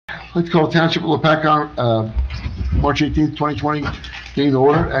I'd like to call the Township of Lopatcong, March 18th, 2020, meeting to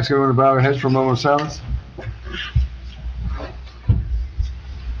order. Ask everyone to bow their heads for a moment of silence.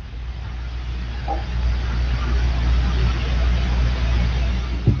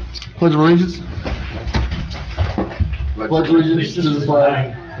 Pledge of allegiance. Pledge allegiance to the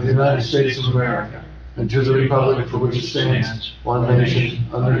flag of the United States of America and to the republic for which it stands, one nation,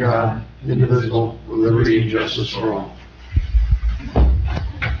 under God, indivisible, with liberty and justice for all.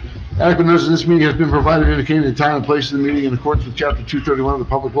 Adequate notice of this meeting has been provided indicating the time and place of the meeting in accordance with Chapter 231 of the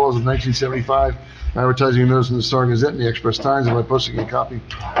Public Laws of 1975, advertising a notice in the Star Gazette and the Express Times, and by posting a copy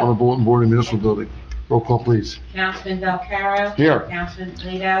on the bulletin board in the municipal building. Roll call, please. Councilman Belcaro? Here. Councilman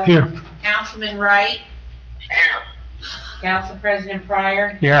Lito? Here. Councilman Wright? Here. Council President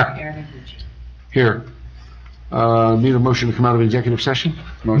Pryor? Here. Chairman Pucci. Here. Need a motion to come out of executive session?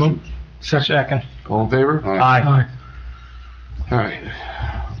 Motion. Second. All in favor? Aye. All right.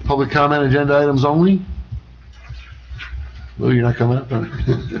 Public comment, agenda items only? Lou, you're not coming up?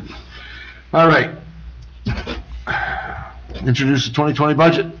 All right. Introduce the 2020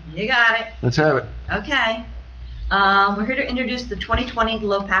 budget. You got it. Let's have it. Okay. We're here to introduce the 2020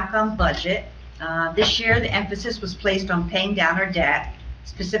 Lopatcong budget. This year, the emphasis was placed on paying down our debt,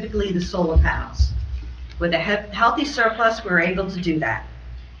 specifically the solar panels. With a healthy surplus, we were able to do that.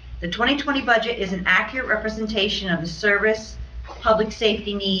 The 2020 budget is an accurate representation of the service, public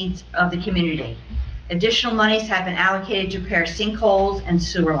safety needs of the community. Additional monies have been allocated to repair sinkholes and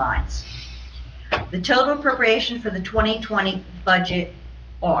sewer lines. The total appropriation for the 2020 budget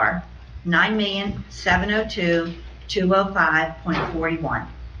are $9,702,205.41.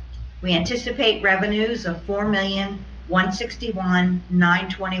 We anticipate revenues of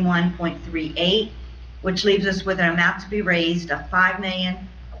 $4,161,921.38, which leaves us with an amount to be raised of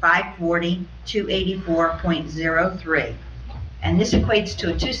 $5,540,284.03. And this equates to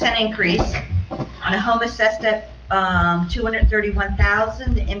a 2-cent increase. On a home assessed at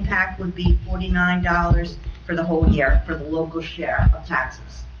 $231,000, the impact would be $49 for the whole year for the local share of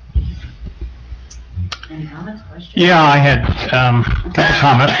taxes. Any comments, questions? Yeah, I had a couple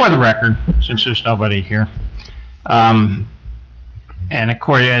comments for the record, since there's nobody here. And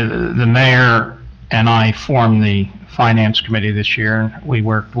according the mayor and I formed the finance committee this year. We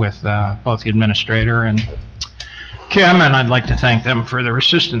worked with both the administrator and Kim, and I'd like to thank them for their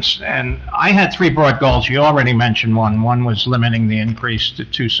assistance. And I had 3 broad goals. You already mentioned one. One was limiting the increase to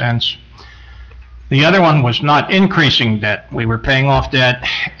 2 cents. The other one was not increasing debt. We were paying off debt,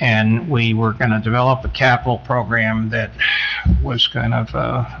 and we were going to develop a capital program that was kind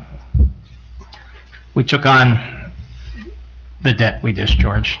of, we took on the debt we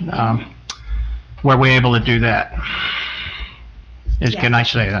discharged. Were we able to do that? Can I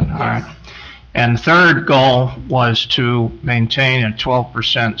say that? Yes. All right. And the third goal was to maintain a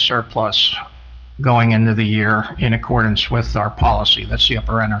 12% surplus going into the year in accordance with our policy. That's the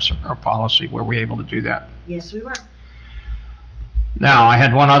upper end of our policy. Were we able to do that? Yes, we were. Now, I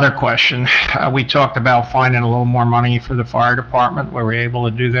had one other question. We talked about finding a little more money for the fire department. Were we able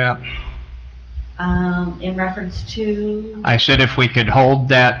to do that? In reference to? I said if we could hold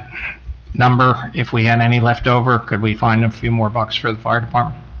that number, if we had any left over, could we find a few more bucks for the fire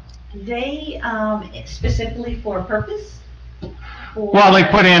department? They, specifically for a purpose? Well, they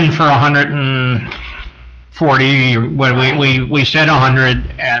put in for 140, when we said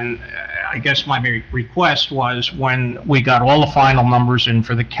 100, and I guess my request was when we got all the final numbers in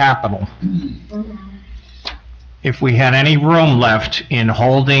for the capital, if we had any room left in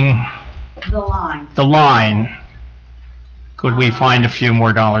holding the line, could we find a few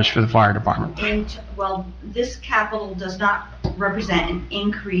more dollars for the fire department? Well, this capital does not represent an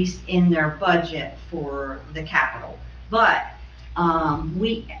increase in their budget for the capital, but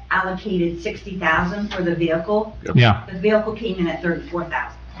we allocated $60,000 for the vehicle. Yep. Yeah. The vehicle came in at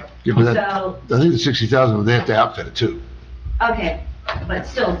 $34,000. Yeah, but So, I think the 60,000, they have to outfit it too. okay, but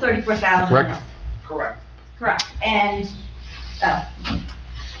still $34,000. Correct? Correct. And, As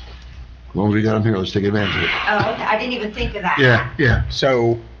long as we got them here, let's take advantage of it. okay, I didn't even think of that. Yeah.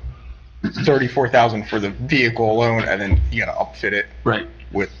 So, 34,000 for the vehicle alone, and then you gotta upfit it Right.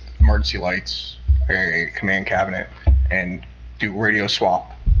 with emergency lights, a command cabinet, and do radio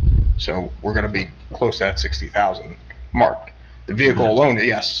swap. So we're gonna be close to that 60,000 mark. The vehicle alone,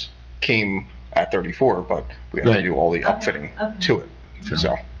 yes, came at 34, but we have to Right. do all the upfitting to it.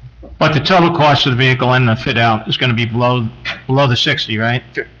 So, But the total cost of the vehicle and the fit out is going to be below the 60, right?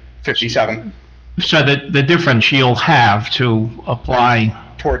 57 So the difference you'll have to apply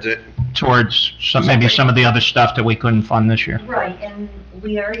towards it. towards maybe some of the other stuff that we couldn't fund this year. Right, and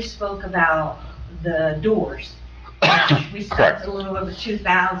we already spoke about the doors. We spent Correct. a little over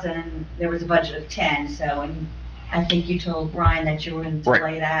 2,000, and there was a budget of 10, so, and I think you told Brian that you were going to Right.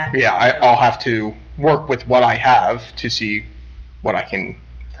 delay that. Yeah, I'll have to work with what I have to see what I can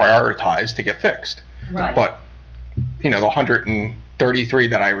prioritize to get fixed. Right. But, the 133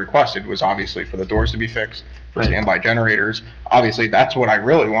 that I requested was obviously for the doors to be fixed, for Right. standby generators. Obviously, that's what I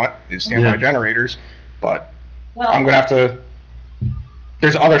really want, is standby Yeah. generators, but Well, I'm gonna have to,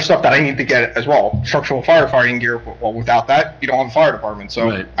 there's other stuff that I need to get as well. Structural firefighting gear, well, without that, you don't have a fire department, so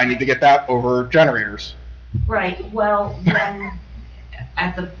Right. I need to get that over generators. right, well, then,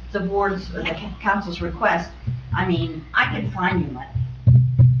 at the board's, the council's request, I mean, I can find you money.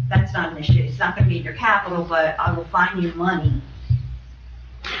 That's not an issue. It's not going to be in your capital, but I will find you money.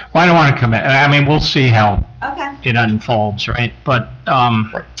 Well, I don't want to commit, I mean, we'll see how Okay. it unfolds, right? But,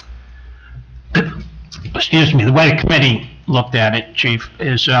 Right. excuse me, the way the committee looked at it, Chief,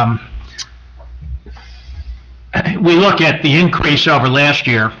 is, we look at the increase over last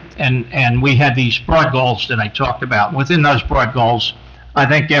year, and we had these broad goals that I talked about. Within those broad goals, I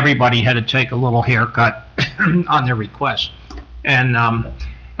think everybody had to take a little haircut on their request. And,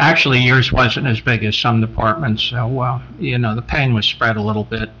 actually, yours wasn't as big as some departments, so, the pain was spread a little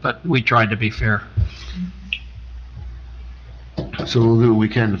bit, but we tried to be fair. So we'll do what we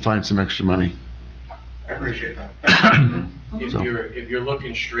can to find some extra money. I appreciate that. If So- you're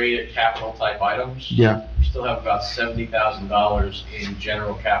looking straight at capital type items, Yeah, we still have about $70,000 in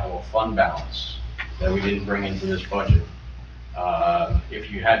general capital fund balance that we didn't bring into this budget.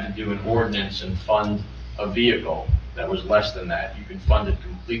 If you had to do an ordinance and fund a vehicle that was less than that, you can fund it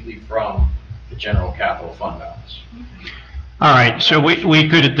completely from the general capital fund balance. All right, so we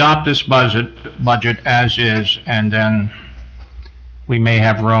could adopt this budget as is, and then we may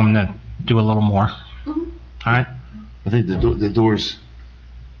have room to do a little more. All right? I think the doors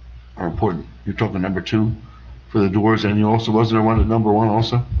are important. You're talking number 2 for the doors, and you also, wasn't there one at number 1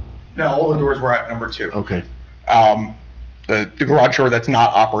 also? No, all the doors were at number 2. Okay. The garage door that's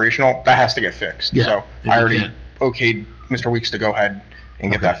not operational, that has to get fixed. Yeah. So Yeah, I you already can. okayed Mr. Weeks to go ahead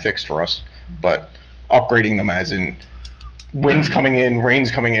and get Okay. that fixed for us. But upgrading them as in winds coming in, rains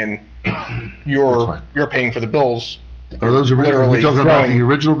coming in, That's you're fine. paying for the bills. Are those original, are we Literally talking about the throwing-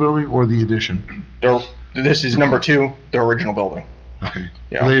 original building or the addition? This is number 2, the original building. Okay.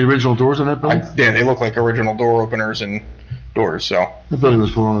 Yeah. Are they the original doors on that building? Yeah, they look like original door openers and doors, so. The building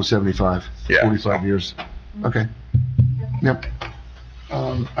was put on in 75, Yeah, 45 years. Okay. Yep.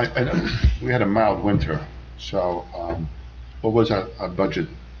 I know we had a mild winter, so, what was our budget?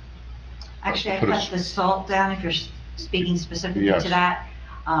 Actually, I Put a cut s- the salt down, if you're speaking specifically Yes. to that.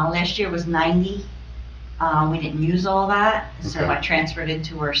 Last year was 90. We didn't use all that, so Okay. I transferred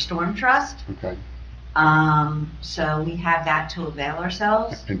into our storm trust. Okay, So we have that to avail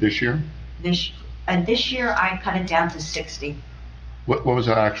ourselves. and this year? This year, I cut it down to 60. What was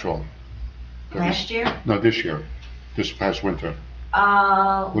our actual? Last year, No, this year, this past winter.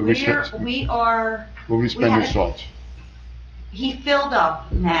 What did we spend? we are, What did we spend in had- salt? he filled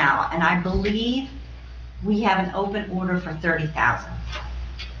up now, and I believe we have an open order for 30,000.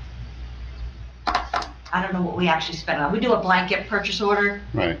 I don't know what we actually spent on. We do a blanket purchase order,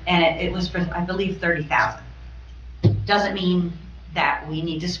 Right, and it was for, I believe, 30,000. Doesn't mean that we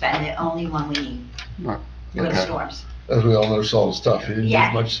need to spend it, only when we need no, for the okay. storms. As we all know, salt is tough. You didn't Yeah.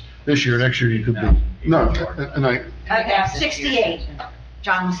 use much this year, next year you could be. No, and I, Okay, 68,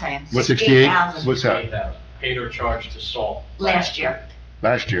 John was saying. What, 68? 68,000 what's that, 8,000 paid or charged to salt. last year.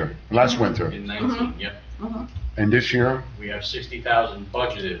 last winter, In 19, yep. Mhm. and this year? We have 60,000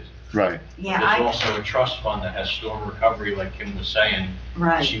 budgeted. Right, Yeah, There's I, also a trust fund that has storm recovery, like Kim was saying.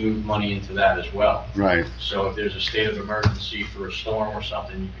 right. She moved money into that as well. right, So if there's a state of emergency for a storm or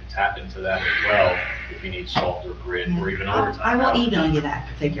something, you can tap into that as well if you need salt or grid or even I overtime. will email you that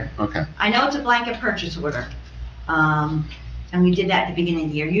figure. okay. I know it's a blanket purchase order, and we did that at the beginning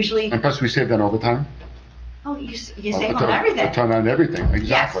of the year. Usually, And plus, we save that all the time? oh, you save on A everything. ton on everything, Yes,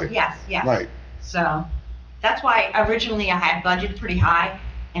 exactly. yes. Right, So, that's why originally I had budgeted pretty high,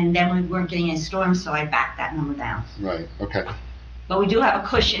 and then we weren't getting any storms, so I backed that number down. right, okay, But we do have a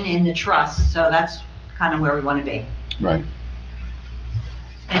cushion in the trust, so that's kind of where we want to be. right.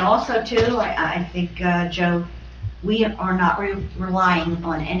 And also too, I think, Joe, we are not relying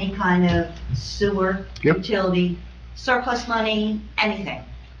on any kind of sewer, Yep. utility, surplus money, anything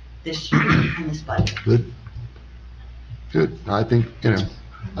this year in this budget. Good. Good. I think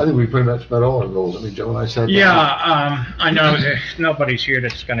we pretty much met all our goals. I mean, Joe and I said. Yeah, I know that nobody's here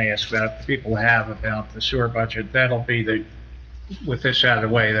that's gonna ask about, people have about the sewer budget. That'll be with this out of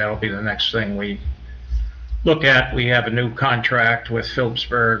the way, that'll be the next thing we look at. We have a new contract with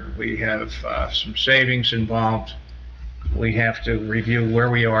Phillipsburg. We have some savings involved. we have to review where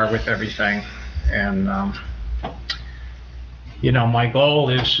we are with everything. And, you know, my goal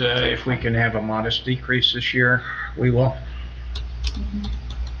is, if we can have a modest decrease this year, we will.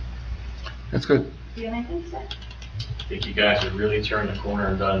 That's good. Do you have anything to say? I think you guys have really turned the corner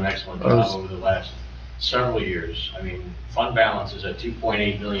and done an excellent job over the last several years. I mean, fund balance is at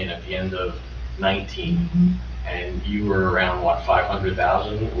 2.8 million at the end of 19, and you were around, what,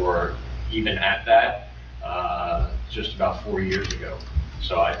 500,000 or even at that, just about 4 years ago.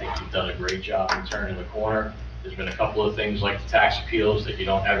 So I think you've done a great job in turning the corner. There's been a couple of things like the tax appeals that you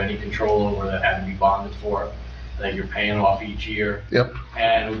don't have any control over that had to be bonded for, that you're paying off each year. Yep.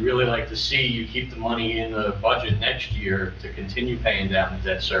 And we'd really like to see you keep the money in the budget next year to continue paying down the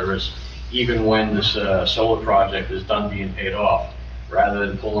debt service, even when this solar project is done being paid off, rather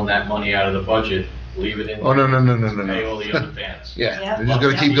than pulling that money out of the budget, leave it in. Oh, no, Pay all the other debts. Yeah, Yeah. they're just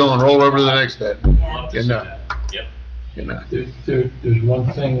gonna keep going, roll over to the next debt. Yeah. Love to see Yeah, no. that. Yep. You know. There's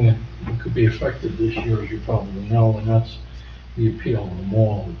one thing that could be affected this year, as you probably know, and that's the appeal of the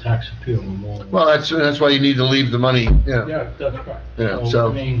mall, the tax appeal of the mall. Well, that's why you need to leave the money, yeah. Yeah, that's right. Yeah, so-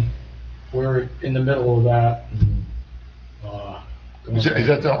 I mean, we're in the middle of that, and, Is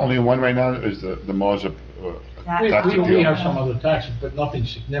that the only one right now, is the malls of, That- tax we appeal? have some other taxes, but nothing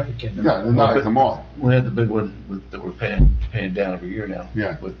significant. Yeah, not like the mall, We had the big one that we're paying down every year now.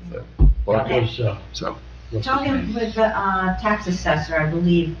 Yeah. With, That Barclays. was, So, what's his Talking name? with the tax assessor, I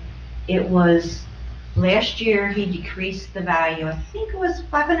believe it was, last year he decreased the value, I think it was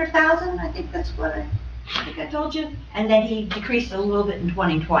 500,000, I think that's what I think I told you, and then he decreased a little bit in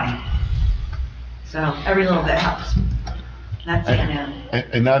 2020. So every little bit helps. That's it,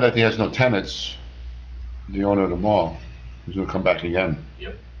 and now that he has no tenants, the owner of the mall, he's gonna come back again.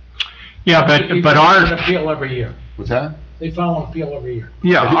 Yeah, but They file an our, appeal every year. What's that? They file an appeal every year.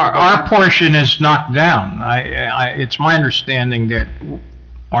 yeah, our portion is knocked down. It's my understanding that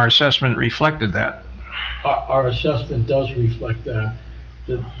our assessment reflected that. Our assessment does reflect that.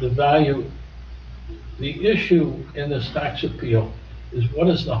 The value, the issue in this tax appeal is what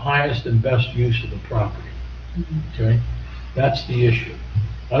is the highest and best use of the property? Okay? That's the issue.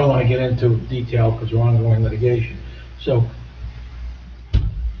 I don't want to get into detail because we're ongoing litigation. So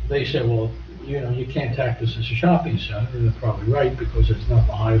they say, well, you know, you can't tax this as a shopping center, and they're probably right because it's not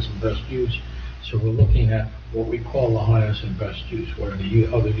the highest and best use. So we're looking at what we call the highest and best use. What are the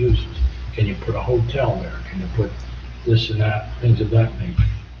other uses? Can you put a hotel there? Can you put this and that, things of that nature?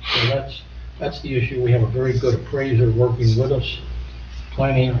 So that's the issue. We have a very good appraiser working with us,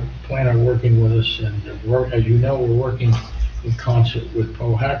 planner working with us, and as you know, we're working in concert with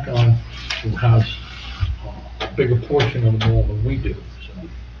Powhatan, who has a bigger portion of the mall than we do. So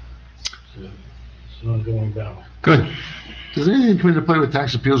it's an ongoing battle. Good. does anything come into play with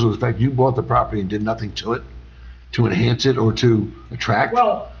tax appeals with the fact you bought the property and did nothing to it, to enhance it or to attract?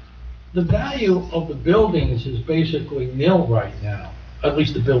 Well, the value of the buildings is basically nil right now, at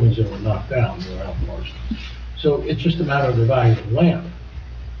least the buildings that were knocked down, they're out first. So it's just a matter of the value of the land.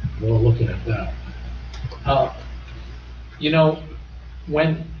 We're looking at that. You know,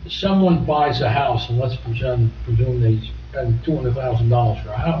 when someone buys a house, and let's presume they spend $200,000 for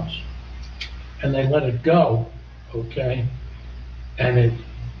a house, and they let it go, okay, and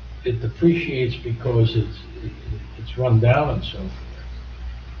it depreciates because it's run down and so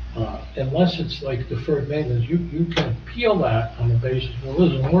forth. Unless it's like deferred maintenance, you can appeal that on the basis, well,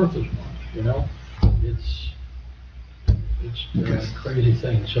 it isn't worth as much, you know? It's a crazy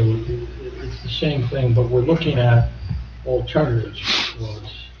thing, so it's the same thing, but we're looking at alternatives,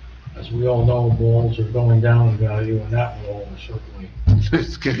 because, as we all know, malls are going down in value, and that mall is certainly,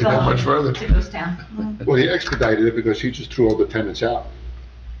 It's getting that much further. To Ghost Town. Well, he expedited it because he just threw all the tenants out.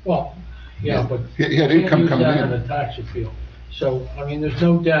 well, yeah, but. He had income coming You can't use that in. in a tax appeal. So, I mean, there's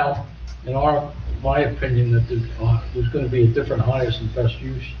no doubt, in my opinion, that there's gonna be a different highest and best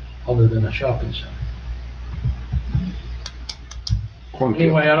use other than a shopping center.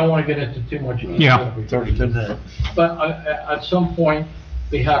 Anyway, I don't wanna get into too much detail. Yeah. It's already been that. But at some point,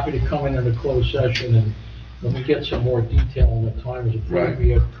 be happy to come in a closed session and when we get some more detail on the time is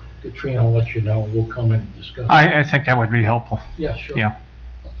appropriate, Katrina will let you know, and we'll come in and discuss. I think that would be helpful. Yeah, sure. Yeah.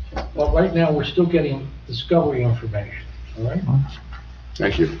 But right now, we're still getting discovery information, all right?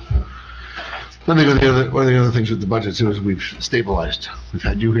 Thank you. One of the other things with the budget too is we've stabilized. We've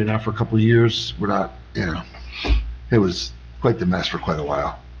had you here now for a couple of years. We're not, you know, it was quite the mess for quite a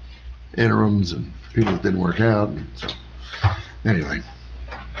while. Interims and people that didn't work out, and so, anyway.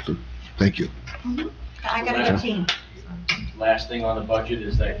 So, thank you. I got a team. Last thing on the budget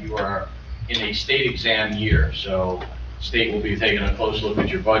is that you are in a state exam year, so State will be taking a close look at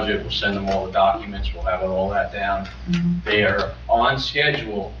your budget, we'll send them all the documents, we'll have all that down. They are on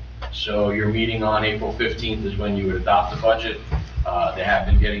schedule, so your meeting on April 15th is when you would adopt the budget. They have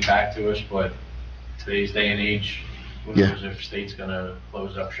been getting back to us, but today's day and age, who knows if state's gonna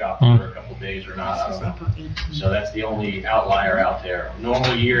close up shop for a couple days or not, I don't know. So that's the only outlier out there.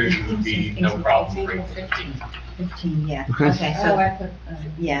 Normal year, you would be no problem for April 15th. 15, yeah. Okay. Okay, Oh, so, I put,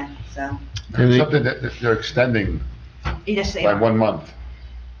 yeah, so, Something that they're extending yes, they by are. 1 month.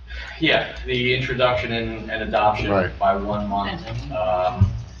 Yeah, the introduction and adoption Right. by 1 month.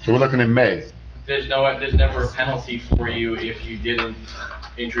 So we're looking in May. There's never a penalty for you if you didn't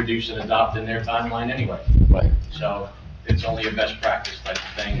introduce and adopt in their timeline anyway. Right. So it's only a best practice type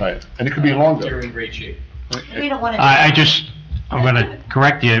of thing. Right, and it could be You're longer. in great shape. We don't want to. I'm going to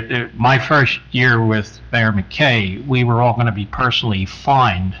correct you. My first year with Mayor McKay, we were all going to be personally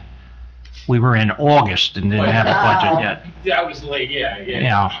fined. We were in August and didn't have a budget yet. That was late, yeah.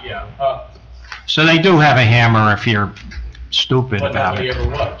 Yeah. So they do have a hammer if you're stupid But about nobody it. ever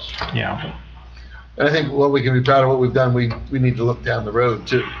was. Yeah. And I think, well, we can be proud of what we've done, we need to look down the road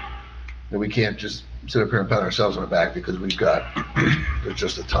too. And we can't just sit up here and pat ourselves on the back because there's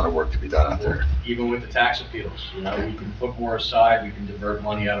just a ton of work to be done out there. Even with the tax appeals, we can put more aside, we can divert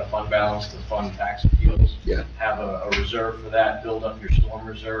money out of fund balance to fund tax appeals. Yeah. Have a reserve for that, build up your storm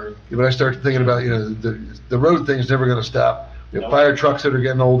reserve. When I start thinking about, the road thing's never gonna stop. We have Nope. fire trucks that are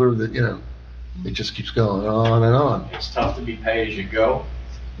getting older that, it just keeps going on and on. It's tough to be pay as you go,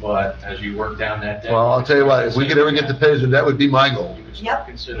 but as you work down that debt. Well, I'll tell you what, if we could ever get to pay as, that would be my goal. You could Yep. start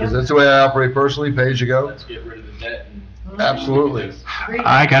considering, Because that's the way I operate personally, pay as you go. let's get rid of the debt and. Absolutely.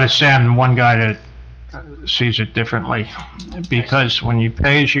 I got to send one guy that sees it differently, because when you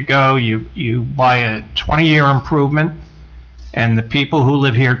pay as you go, you buy a 20-year improvement, and the people who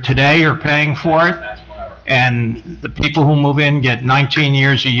live here today are paying for it, That's my work. and the people who move in get 19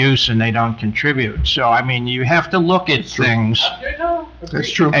 years of use and they don't contribute. So, I mean, you have to look at things.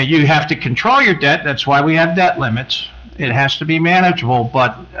 That's true. And you have to control your debt, that's why we have debt limits. It has to be manageable,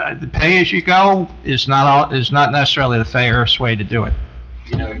 but the pay-as-you-go is not necessarily the fairest way to do it.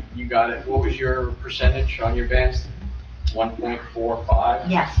 You got it. What was your percentage on your bands? 1.45?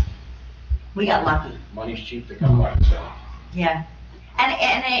 Yes. We got lucky, Money's cheap to come by, so. yeah.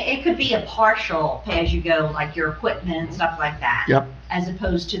 And it could be a partial pay-as-you-go, like your equipment and stuff like that. Yep. As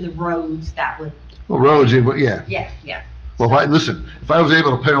opposed to the roads that would, Well, roads, yeah. yeah. Well, if I was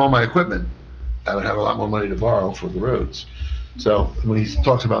able to pay all my equipment, I would have a lot more money to borrow for the roads. So when he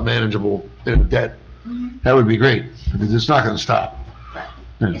talks about manageable debt, that would be great, because it's not gonna stop.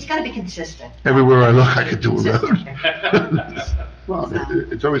 It's gotta be consistent. Everywhere I look, I could do a road. Well,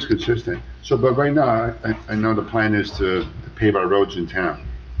 it's always consistent. So, but right now, I know the plan is to pave our roads in town.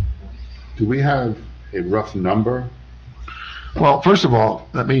 Do we have a rough number? Well, first of all,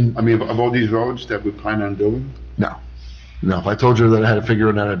 I mean, of all these roads that we plan on doing? no, if I told you that I had a figure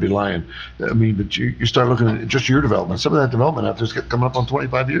on that, I'd be lying. I mean, but you start looking at just your development, some of that development out there's coming up on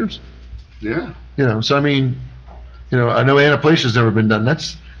 25 years. Yeah. So I mean, I know Anna Place has never been done,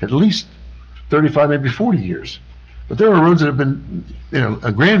 that's at least 35, maybe 40 years. But there are roads that have been,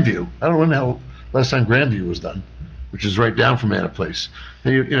 a Grandview, I don't know when the hell last time Grandview was done, which is right down from Anna Place.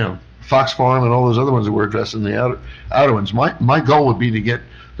 And Fox Farm and all those other ones that we're addressing, the outer ones. My goal would be to get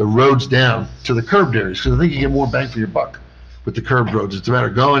the roads down to the curbed areas, because I think you get more bang for your buck with the curbed roads. It's a matter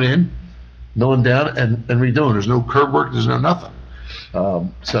of going in, milling down, and redoing. There's no curb work, there's no nothing.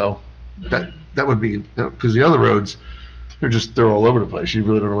 So that would be, because the other roads, they're all over the place. You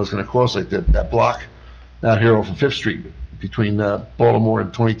really don't know what's gonna cost, like that block out here off of Fifth Street between Baltimore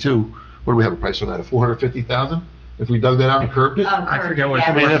and 22. What do we have a price on that, 450,000? If we dug that out and curbed it? I forget what.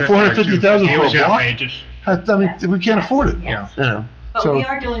 Yeah. I mean, at 450,000 for a It was block? outrageous. I mean, we can't afford it. Yeah. But So- we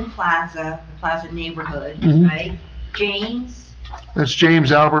are doing the Plaza neighborhood, Mhm. right? James, That's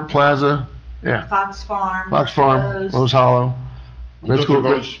James Albert Plaza, yeah. Fox Farm. Fox Farm, Rose. Rose Hollow, Red Those School, are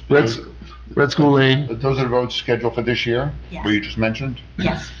roads- Red School Lane. Those are the roads scheduled for this year, Yes. where you just mentioned?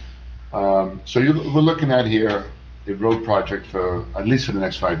 Yes, So we're looking at here a road project for, at least for the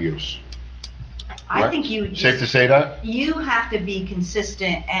next 5 years. I Right. think Safe to say that? you have to be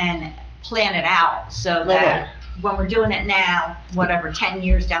consistent and plan it out so Right. that when we're doing it now, whatever, 10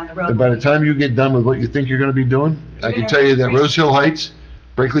 years down the road. And by the time you get done with what you think you're gonna be doing, I You're can gonna tell you that increase- Rose Hill Heights,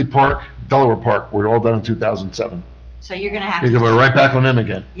 Brinkley Park, Delaware Park, were all done in 2007. So you're gonna have You're to. gonna go right back on them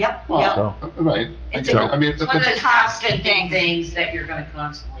again. Yep, yep. Well, right. It's I mean, It's one of the it's- constant things that you're gonna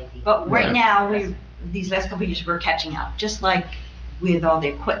constantly be. But right Yeah. now, these last couple of years, we're catching up, just like with all the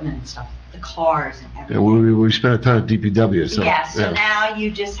equipment and stuff, the cars and Yeah, everything. we spent a ton of DPW, so. Yeah, so yeah. now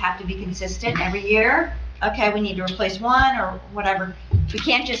you just have to be consistent every year, okay, we need to replace one or whatever. We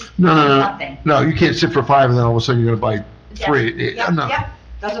can't just No, do no, no, nothing. no, you can't sit for 5 and then all of a sudden you're gonna buy 3. Yep, I'm not, yep,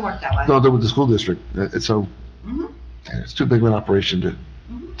 doesn't work that way. don't do it with the school district. It's so, Mhm. it's too big of an operation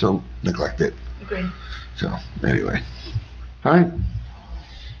to neglect it. Agreed. So, anyway. All right.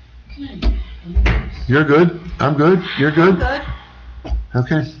 You're good, I'm good, you're good? Good?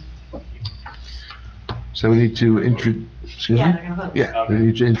 Okay. So we need to excuse Yeah, me? they're gonna vote. Yeah, we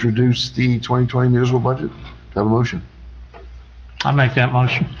need to introduce the 2020 municipal budget. Do I have a motion? I'll make that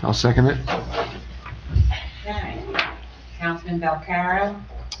motion. I'll second it. Okay. Councilman Belcarro,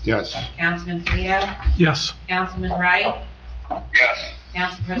 Yes. Councilman Leo, Yes. Councilman Wright, Yes.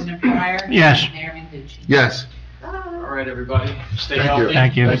 Council President Pryor. Yes. Mayor Manducci. Yes. All right, everybody, stay Thank you. healthy.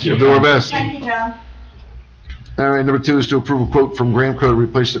 Thank you. We'll do our best. Thank you, John. All right, number 2 is to approve a quote from Gramco to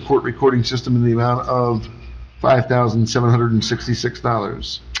replace the court recording system in the amount of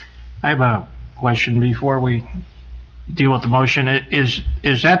 $5,766. I have a question before we deal with the motion. Is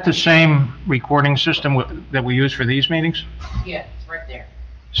that the same recording system that we use for these meetings? Yeah, it's right there.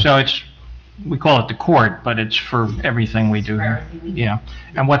 So we call it the court, but it's for everything we do For here. everything we do. Yeah.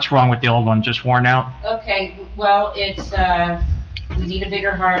 And what's wrong with the old one? Just worn out? Okay, well, it's, we need a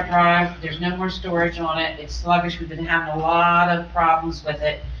bigger hard drive, there's no more storage on it, it's sluggish, we've been having a lot of problems with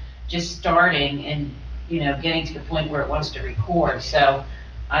it, just starting and, getting to the point where it wants to record, so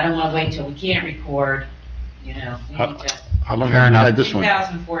I don't wanna wait till we can't record, we need to, How long Fair have you enough. had this one?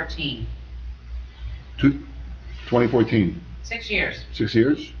 2014, 2014, 6 years. 6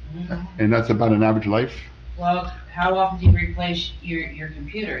 years? Mhm. And that's about an average life? Well, how often do you replace your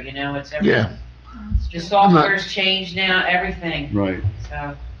computer, it's every. Yeah. The software's changed now, everything, Right.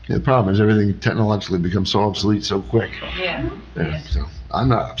 so, The problem is everything technologically becomes so obsolete so quick. yeah. Yeah, so I'm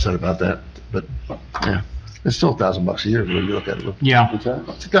not upset about that, but, yeah. It's still $1,000 a year, when you look at it. Yeah. What's that?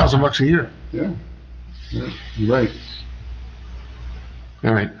 It's $1,000 a year. Yeah. Yeah, you're right.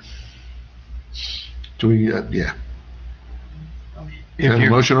 All right. Do we, yeah. If Have a you're-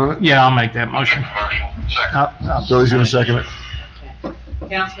 motion on it? Yeah, I'll make that motion. Billy's gonna second it.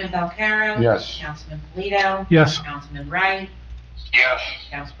 Councilman Belcarro. Yes. Councilman Polito. Yes. Councilman Wright. Yes.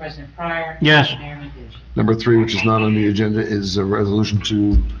 Council President Pryor. Yes. Mayor Manducci. Number 3, which is not on the agenda, is a resolution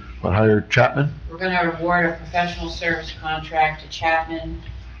to hire Chapman. We're going to award a professional service contract to Chapman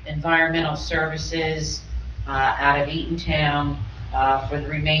Environmental Services out of Eatontown for the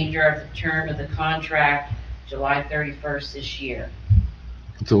remainder of the term of the contract, July 31st this year,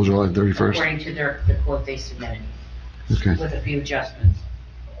 Until July 31st. according to the quote they submitted, Okay. with a few adjustments.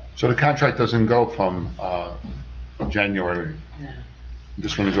 So the contract doesn't go from January, No.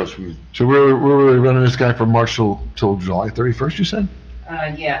 this one goes from, So we're really running this guy from March till July 31st, you said?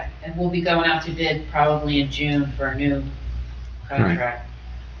 Yeah, and we'll be going out to bid probably in June for a new contract.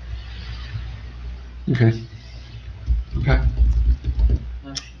 Okay. Okay.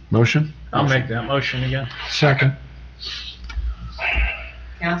 Motion? I'll make that motion again. Second.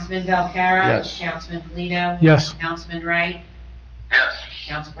 Councilman Belcarro. Yes. Councilman Polito. Yes. Councilman Wright. Yes.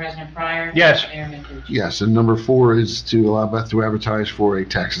 Council President Pryor. Yes. Mayor Manducci. Yes, and number 4 is to allow Beth to advertise for a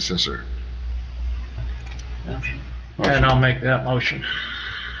tax assessor. Motion. And I'll make that motion.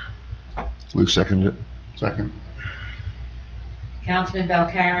 Luke seconded it. second. Councilman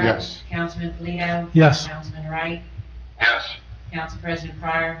Belcarro. Yes. Councilman Polito. Yes. Councilman Wright. Yes. Council President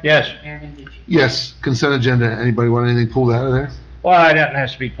Pryor. Yes. Mayor Manducci. Yes, consent agenda. Anybody want anything pulled out of there? Well, it doesn't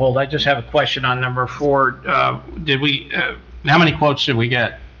have to be pulled. I just have a question on number 4. How many quotes did we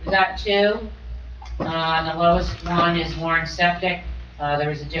get? We got 2. The lowest one is Warren Septic. There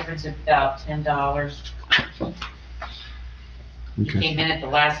was a difference of about $10. It Okay. came in at the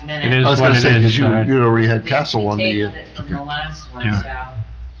last minute. It is I was what gonna it say, is. because you All right. already had Castle on We the, tabled it from the last one, Yeah. so.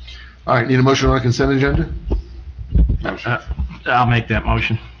 all right, need a motion on the consent agenda? Motion. I'll make that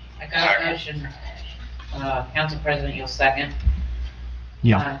motion. I got a motion. Council President, you'll second.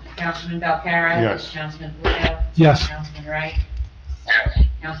 Yeah. Councilman Belcarro. Yes. Councilman Polito. Yes. Councilman Wright. Yes.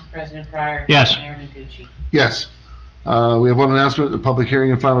 Council President Pryor. Yes. Mayor Manducci. Yes. We have one announcement, the public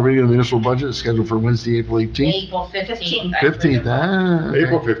hearing and final reading of the municipal budget is scheduled for Wednesday, April 18th. April 15th. 15th, okay.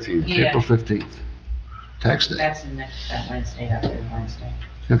 April 15th. Yeah. April 15th. Tax day. That's the next, that Wednesday, that third Wednesday.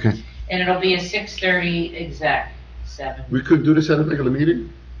 Okay. And it'll be a 6:30 exact, 7. We could do this at a regular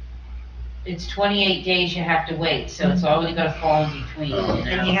meeting? It's 28 days you have to wait, so it's always gonna fall in between, you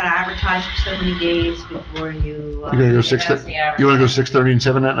And you know? gotta advertise for so many days before you, You're gonna go 6, That's the average. you wanna go 6:30 and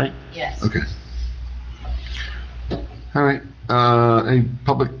 7 that night? Yes. Okay. All right, any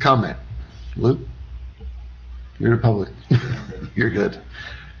public comment? Luke? You're the public. You're good.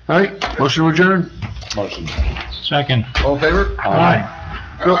 All right, motion to adjourn? Motion. Second. All in favor?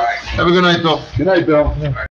 Aye. Bill, have a good night, Bill. Good night, Bill.